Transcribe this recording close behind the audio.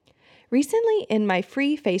Recently, in my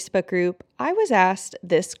free Facebook group, I was asked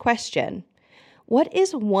this question. What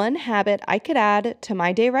is one habit I could add to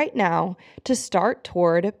my day right now to start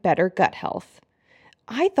toward better gut health?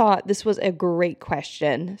 I thought this was a great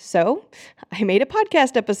question, so I made a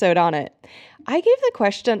podcast episode on it. I gave the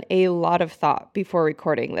question a lot of thought before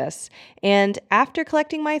recording this, and after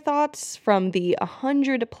collecting my thoughts from the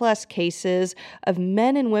 100 plus cases of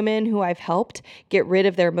men and women who I've helped get rid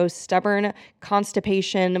of their most stubborn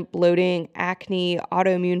constipation, bloating, acne,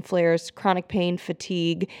 autoimmune flares, chronic pain,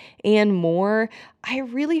 fatigue, and more, I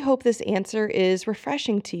really hope this answer is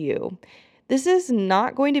refreshing to you. This is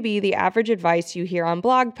not going to be the average advice you hear on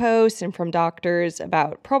blog posts and from doctors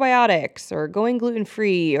about probiotics or going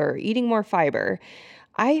gluten-free or eating more fiber.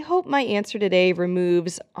 I hope my answer today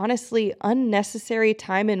removes, honestly, unnecessary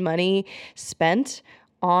time and money spent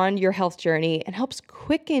on your health journey and helps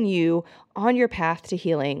quicken you on your path to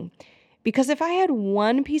healing. Because if I had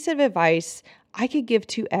one piece of advice I could give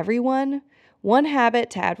to everyone, one habit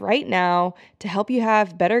to add right now to help you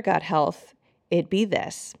have better gut health, it'd be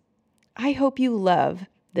this. I hope you love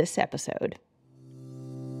this episode.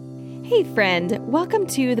 Hey friend, welcome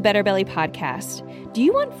to the Better Belly Podcast. Do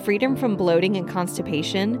you want freedom from bloating and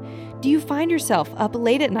constipation? Do you find yourself up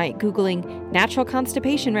late at night Googling natural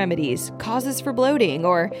constipation remedies, causes for bloating,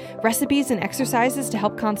 or recipes and exercises to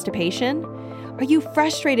help constipation? Are you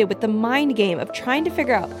frustrated with the mind game of trying to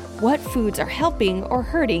figure out what foods are helping or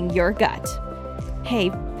hurting your gut?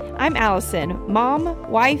 Hey, I'm Allison,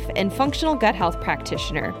 mom, wife, and functional gut health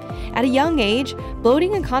practitioner. At a young age,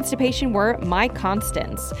 bloating and constipation were my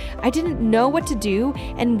constants. I didn't know what to do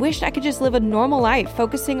and wished I could just live a normal life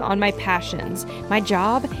focusing on my passions, my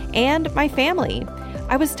job, and my family.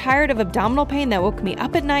 I was tired of abdominal pain that woke me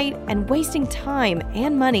up at night and wasting time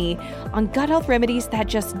and money on gut health remedies that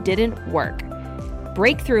just didn't work.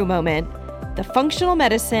 Breakthrough moment, the functional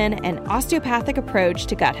medicine and osteopathic approach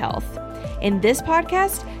to gut health. In this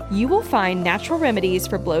podcast, you will find natural remedies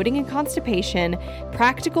for bloating and constipation,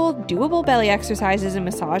 practical, doable belly exercises and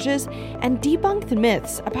massages, and debunk the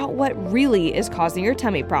myths about what really is causing your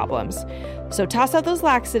tummy problems. So toss out those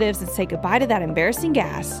laxatives and say goodbye to that embarrassing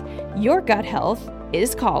gas. Your gut health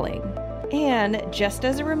is calling. And just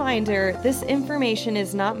as a reminder, this information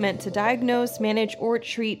is not meant to diagnose, manage, or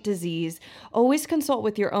treat disease. Always consult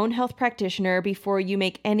with your own health practitioner before you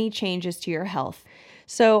make any changes to your health.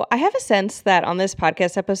 So I have a sense that on this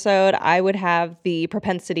podcast episode, I would have the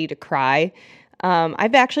propensity to cry.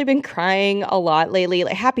 I've actually been crying a lot lately,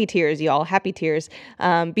 like happy tears, y'all, happy tears,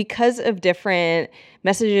 because of different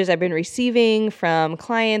messages I've been receiving from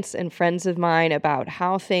clients and friends of mine about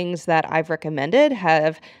how things that I've recommended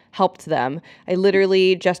have helped them. I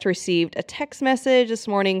literally just received a text message this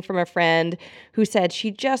morning from a friend who said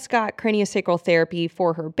she just got craniosacral therapy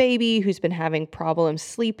for her baby who's been having problems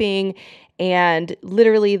sleeping. And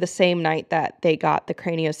literally the same night that they got the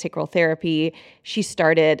craniosacral therapy, she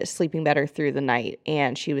started sleeping better through the night.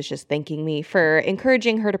 And she was just thanking me for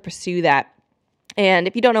encouraging her to pursue that. And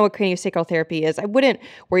if you don't know what craniosacral therapy is, I wouldn't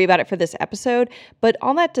worry about it for this episode. But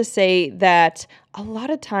all that to say that a lot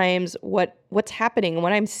of times what's happening and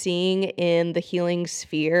what I'm seeing in the healing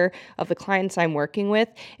sphere of the clients I'm working with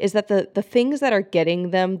is that the things that are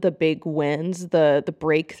getting them the big wins, the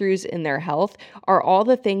breakthroughs in their health are all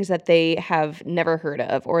the things that they have never heard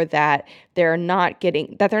of or that they're not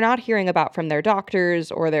hearing about from their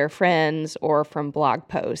doctors or their friends or from blog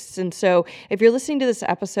posts. And so if you're listening to this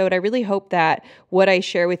episode, I really hope that what I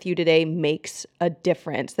share with you today makes a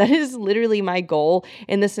difference. That is literally my goal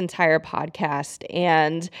in this entire podcast.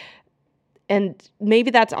 And maybe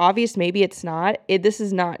that's obvious, maybe it's not. This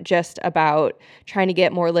is not just about trying to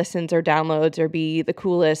get more listens or downloads or be the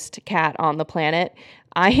coolest cat on the planet.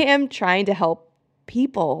 I am trying to help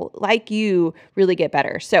people like you really get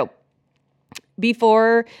better. So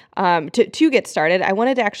before to get started, I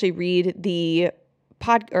wanted to actually read the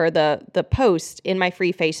post in my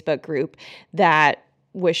free Facebook group that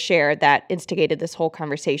was shared that instigated this whole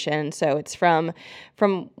conversation. So it's from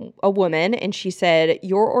a woman, and she said,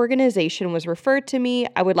 "Your organization was referred to me.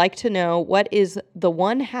 I would like to know what is the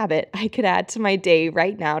one habit I could add to my day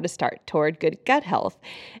right now to start toward good gut health."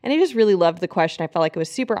 And I just really loved the question. I felt like it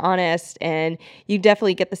was super honest, and you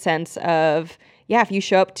definitely get the sense of, yeah, if you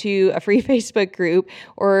show up to a free Facebook group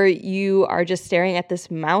or you are just staring at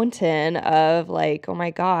this mountain of like, oh my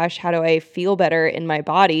gosh, how do I feel better in my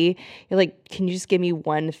body? You're like, can you just give me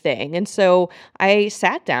one thing? And so I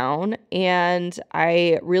sat down and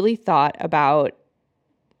I really thought about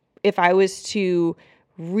if I was to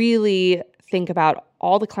really think about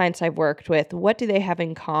all the clients I've worked with, what do they have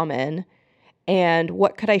in common? And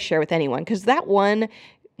what could I share with anyone? Because that one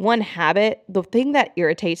one habit, the thing that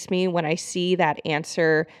irritates me when I see that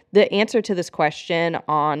answer, the answer to this question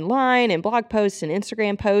online and blog posts and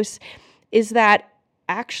Instagram posts, is that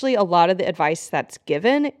actually a lot of the advice that's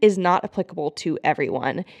given is not applicable to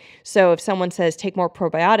everyone. So if someone says take more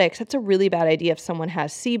probiotics, that's a really bad idea if someone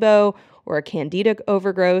has SIBO or a candida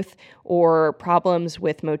overgrowth or problems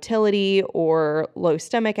with motility or low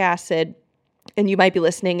stomach acid. And you might be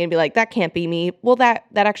listening and be like, that can't be me. Well, that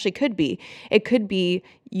actually could be. It could be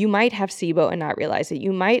you might have SIBO and not realize it.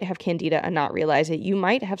 You might have candida and not realize it. You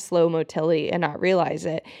might have slow motility and not realize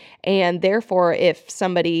it. And therefore, if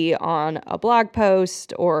somebody on a blog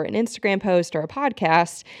post or an Instagram post or a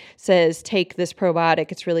podcast says, take this probiotic,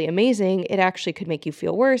 it's really amazing, it actually could make you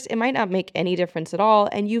feel worse. It might not make any difference at all.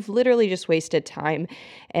 And you've literally just wasted time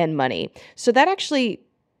and money. So that actually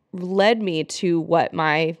led me to what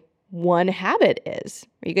my one habit is.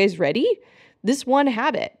 Are you guys ready? This one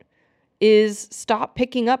habit is stop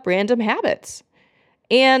picking up random habits.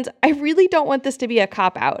 And I really don't want this to be a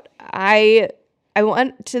cop-out. I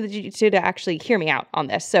want to actually hear me out on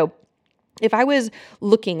this. So if I was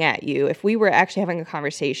looking at you, if we were actually having a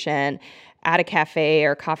conversation at a cafe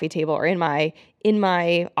or coffee table or in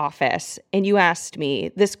my office, and you asked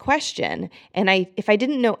me this question, and if I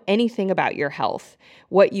didn't know anything about your health,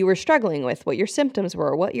 what you were struggling with, what your symptoms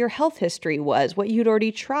were, what your health history was, what you'd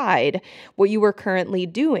already tried, what you were currently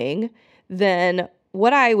doing, then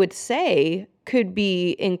what I would say could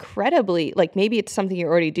be incredibly, like maybe it's something you're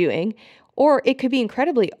already doing, or it could be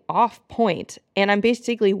incredibly off point. And I'm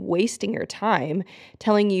basically wasting your time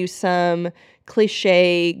telling you some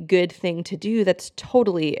cliche good thing to do that's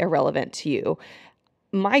totally irrelevant to you.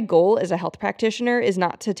 My goal as a health practitioner is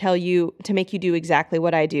not to tell you to make you do exactly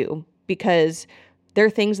what I do, because there are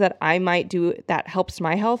things that I might do that helps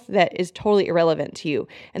my health that is totally irrelevant to you.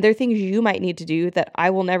 And there are things you might need to do that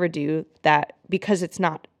I will never do that because it's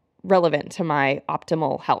not relevant to my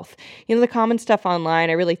optimal health. You know, the common stuff online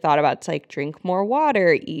I really thought about, it's like drink more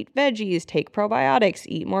water, eat veggies, take probiotics,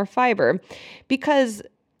 eat more fiber, because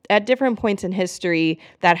at different points in history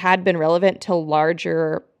that had been relevant to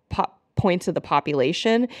larger points of the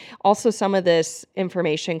population. Also, some of this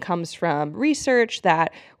information comes from research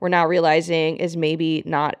that we're now realizing is maybe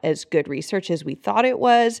not as good research as we thought it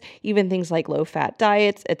was, even things like low-fat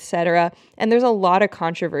diets, etc. And there's a lot of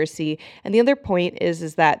controversy. And the other point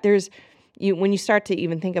is that when you start to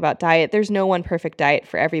even think about diet, there's no one perfect diet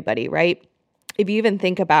for everybody, right? If you even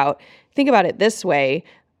think about it this way,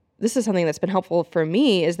 this is something that's been helpful for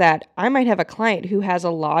me, is that I might have a client who has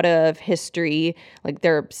a lot of history, like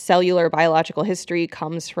their cellular biological history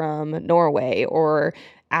comes from Norway or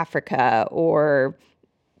Africa or,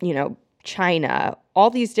 China.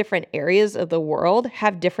 All these different areas of the world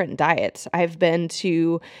have different diets. I've been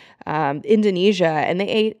to Indonesia, and they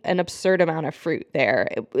ate an absurd amount of fruit there,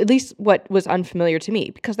 at least what was unfamiliar to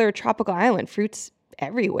me, because they're a tropical island, fruit's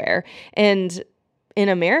everywhere. And in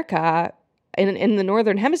America, in the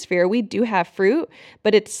Northern Hemisphere, we do have fruit,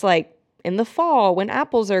 but it's like in the fall when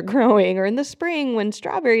apples are growing, or in the spring when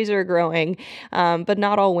strawberries are growing, but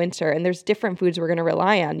not all winter. And there's different foods we're going to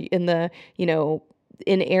rely on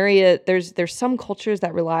there's some cultures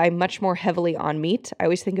that rely much more heavily on meat. I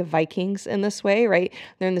always think of Vikings in this way, right?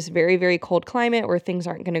 They're in this very, very cold climate where things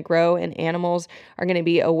aren't going to grow, and animals are going to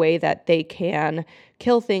be a way that they can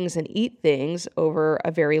kill things and eat things over a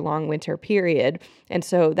very long winter period. And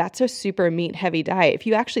so that's a super meat-heavy diet. If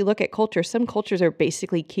you actually look at culture, some cultures are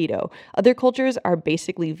basically keto. Other cultures are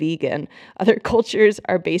basically vegan. Other cultures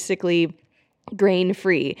are basically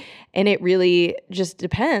grain-free, and it really just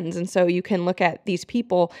depends. And so you can look at these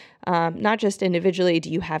people, not just individually, do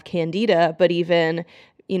you have candida, but even,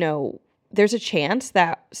 there's a chance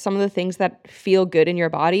that some of the things that feel good in your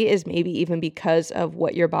body is maybe even because of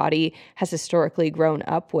what your body has historically grown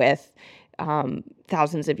up with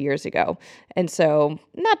thousands of years ago. And so,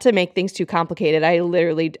 not to make things too complicated, I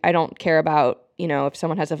don't care about, if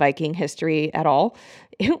someone has a Viking history at all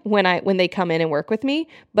when they come in and work with me,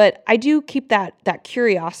 but I do keep that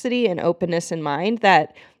curiosity and openness in mind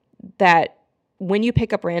that when you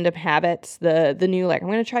pick up random habits, the new, like, I'm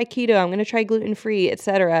going to try keto, I'm going to try gluten-free,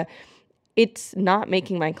 etc., it's not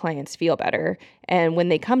making my clients feel better. And when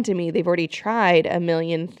they come to me, they've already tried a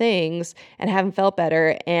million things and haven't felt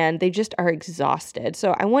better, and they just are exhausted.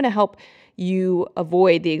 So I want to help you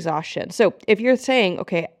avoid the exhaustion. So if you're saying,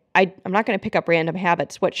 okay, I'm not going to pick up random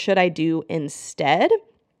habits, what should I do instead?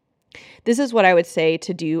 This is what I would say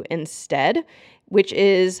to do instead, which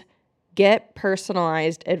is get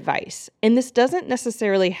personalized advice. And this doesn't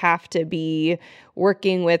necessarily have to be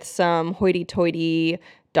working with some hoity-toity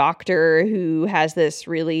doctor who has this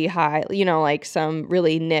really high, like some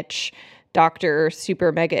really niche doctor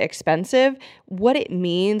super mega expensive. What it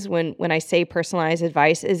means when I say personalized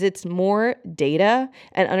advice is it's more data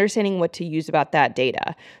and understanding what to use about that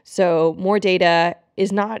data. So more data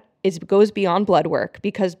it goes beyond blood work,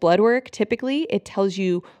 because blood work typically it tells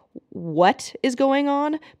you what is going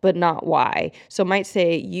on, but not why. So it might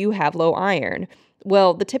say you have low iron.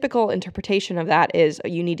 Well, the typical interpretation of that is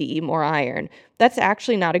you need to eat more iron. That's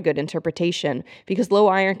actually not a good interpretation, because low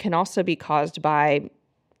iron can also be caused by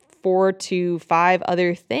 4 to 5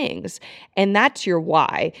 other things. And that's your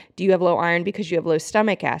why. Do you have low iron because you have low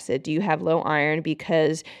stomach acid? Do you have low iron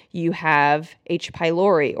because you have H.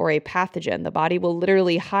 pylori or a pathogen? The body will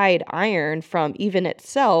literally hide iron from even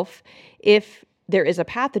itself if there is a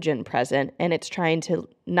pathogen present and it's trying to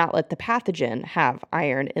not let the pathogen have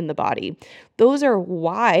iron in the body. Those are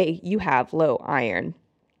why you have low iron.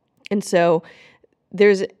 And so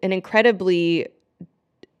there's an incredibly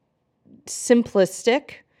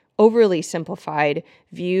simplistic, overly simplified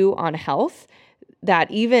view on health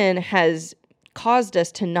that even has caused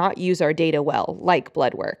us to not use our data well, like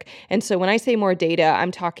blood work. And so when I say more data,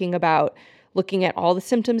 I'm talking about looking at all the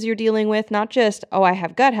symptoms you're dealing with, not just, I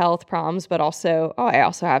have gut health problems, but also, I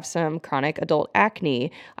also have some chronic adult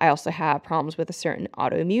acne. I also have problems with a certain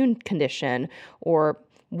autoimmune condition or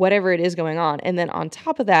whatever it is going on. And then on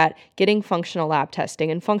top of that, getting functional lab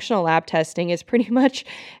testing. And functional lab testing is pretty much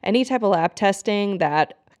any type of lab testing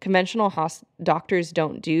that conventional doctors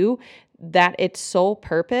don't do, that its sole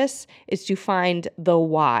purpose is to find the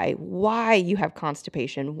why you have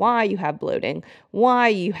constipation, why you have bloating, why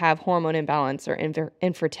you have hormone imbalance or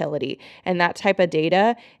infertility. And that type of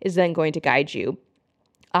data is then going to guide you.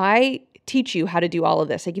 I teach you how to do all of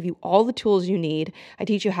this. I give you all the tools you need. I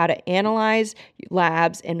teach you how to analyze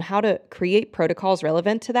labs and how to create protocols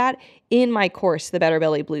relevant to that in my course, The Better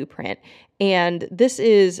Belly Blueprint. And this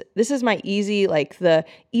is my the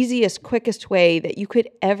easiest, quickest way that you could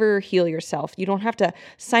ever heal yourself. You don't have to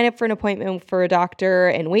sign up for an appointment for a doctor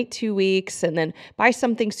and wait 2 weeks and then buy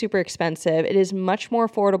something super expensive. It is much more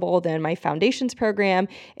affordable than my foundations program.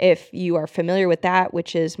 If you are familiar with that,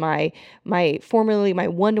 which is formerly my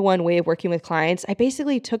one-to-one way of working with clients, I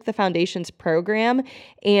basically took the foundations program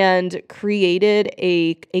and created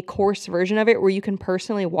a course version of it where you can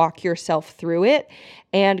personally walk yourself through it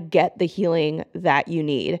and get the healing that you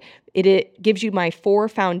need. It gives you my 4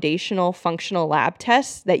 foundational functional lab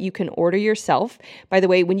tests that you can order yourself. By the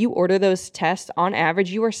way, when you order those tests, on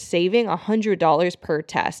average, you are saving $100 per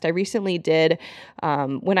test. I recently did,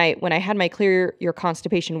 when I had my Clear Your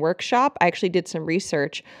Constipation workshop, I actually did some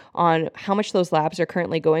research on how much those labs are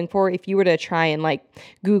currently going for. If you were to try and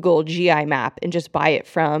Google GI map and just buy it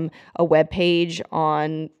from a web page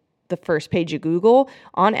on the first page of Google,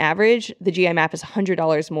 on average, the GI map is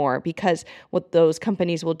 $100 more, because what those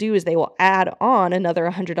companies will do is they will add on another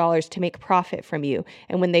 $100 to make profit from you.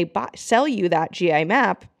 And when they sell you that GI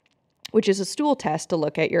map, which is a stool test to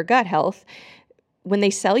look at your gut health, when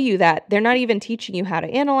they sell you that, they're not even teaching you how to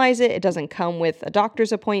analyze it. It doesn't come with a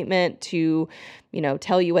doctor's appointment to,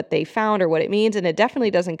 tell you what they found or what it means. And it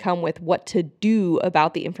definitely doesn't come with what to do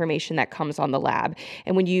about the information that comes on the lab.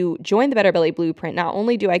 And when you join the Better Belly Blueprint, not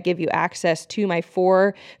only do I give you access to my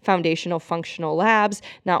 4 foundational functional labs,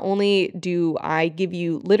 not only do I give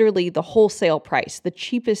you literally the wholesale price, the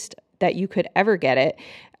cheapest that you could ever get it,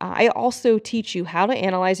 I also teach you how to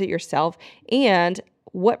analyze it yourself and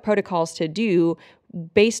what protocols to do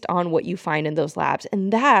based on what you find in those labs.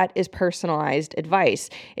 And that is personalized advice.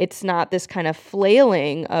 It's not this kind of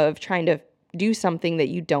flailing of trying to do something that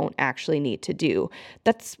you don't actually need to do.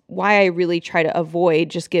 That's why I really try to avoid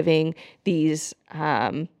just giving these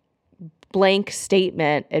blank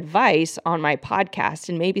statement advice on my podcast.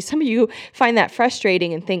 And maybe some of you find that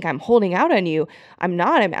frustrating and think I'm holding out on you. I'm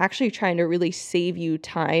not. I'm actually trying to really save you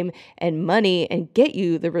time and money and get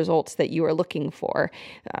you the results that you are looking for.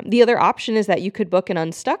 The other option is that you could book an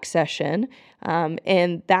Unstuck session,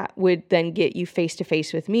 and that would then get you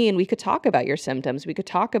face-to-face with me, and we could talk about your symptoms. We could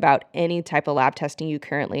talk about any type of lab testing you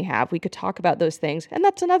currently have. We could talk about those things, and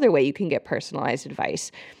that's another way you can get personalized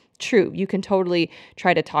advice. True, you can totally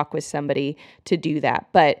try to talk with somebody to do that.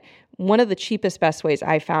 But one of the cheapest, best ways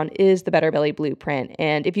I found is the Better Belly Blueprint.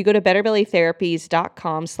 And if you go to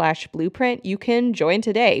betterbellytherapies.com/blueprint, you can join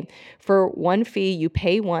today. For one fee, you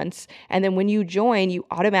pay once. And then when you join, you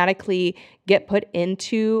automatically get put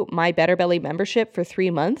into my Better Belly membership for 3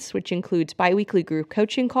 months, which includes biweekly group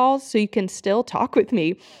coaching calls. So you can still talk with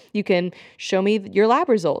me. You can show me your lab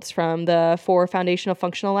results from the 4 foundational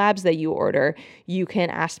functional labs that you order. You can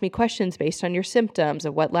ask me questions based on your symptoms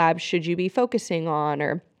of what labs should you be focusing on,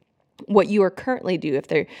 or what you are currently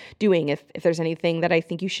if there's anything that I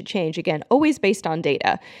think you should change. Again, always based on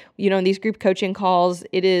data. In these group coaching calls,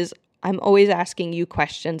 I'm always asking you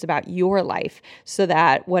questions about your life so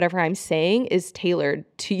that whatever I'm saying is tailored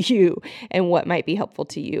to you and what might be helpful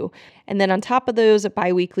to you. And then on top of those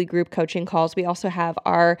biweekly group coaching calls, we also have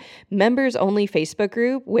our members only Facebook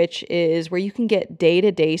group, which is where you can get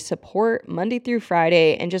day-to-day support Monday through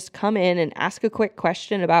Friday and just come in and ask a quick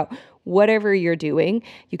question about whatever you're doing.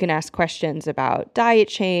 You can ask questions about diet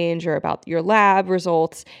change or about your lab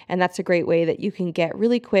results. And that's a great way that you can get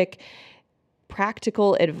really quick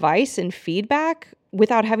practical advice and feedback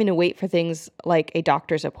without having to wait for things like a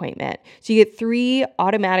doctor's appointment. So you get 3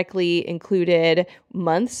 automatically included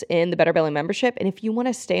months in the Better Belly membership. And if you want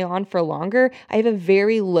to stay on for longer, I have a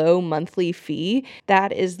very low monthly fee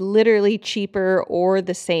that is literally cheaper or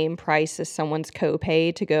the same price as someone's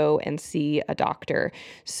copay to go and see a doctor.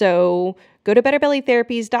 So go to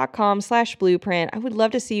betterbellytherapies.com/blueprint. I would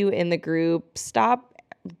love to see you in the group. Stop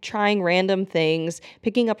trying random things,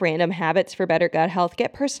 picking up random habits for better gut health,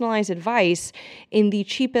 get personalized advice in the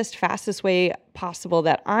cheapest, fastest way possible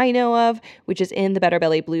that I know of, which is in the Better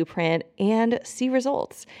Belly Blueprint, and see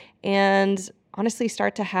results. And honestly,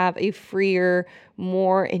 start to have a freer,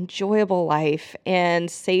 more enjoyable life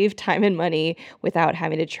and save time and money without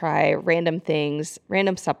having to try random things,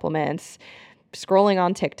 random supplements, scrolling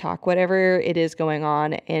on TikTok, whatever it is going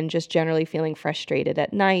on, and just generally feeling frustrated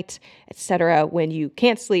at night, etc., when you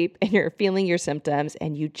can't sleep and you're feeling your symptoms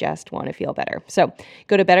and you just want to feel better. So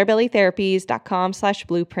go to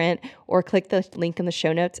betterbellytherapies.com/blueprint or click the link in the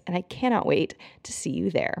show notes, and I cannot wait to see you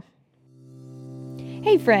there.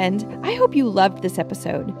 Hey friend, I hope you loved this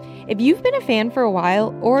episode. If you've been a fan for a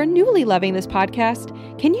while or newly loving this podcast,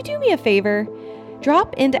 can you do me a favor?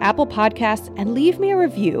 Drop into Apple Podcasts and leave me a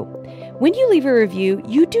review. When you leave a review,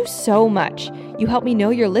 you do so much. You help me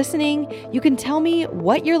know you're listening. You can tell me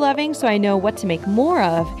what you're loving so I know what to make more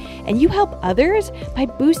of. And you help others by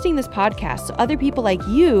boosting this podcast so other people like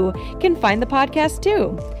you can find the podcast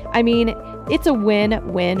too. I mean, it's a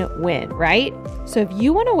win-win-win, right? So if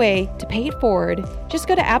you want a way to pay it forward, just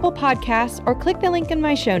go to Apple Podcasts or click the link in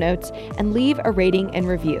my show notes and leave a rating and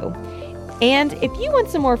review. And if you want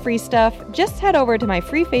some more free stuff, just head over to my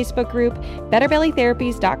free Facebook group,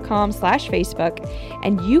 betterbellytherapies.com/Facebook,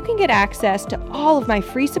 and you can get access to all of my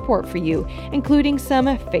free support for you, including some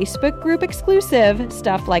Facebook group exclusive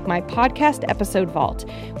stuff like my podcast episode vault,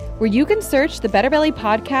 where you can search the Better Belly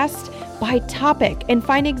podcast by topic and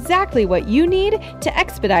find exactly what you need to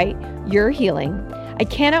expedite your healing. I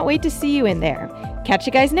cannot wait to see you in there. Catch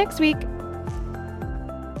you guys next week.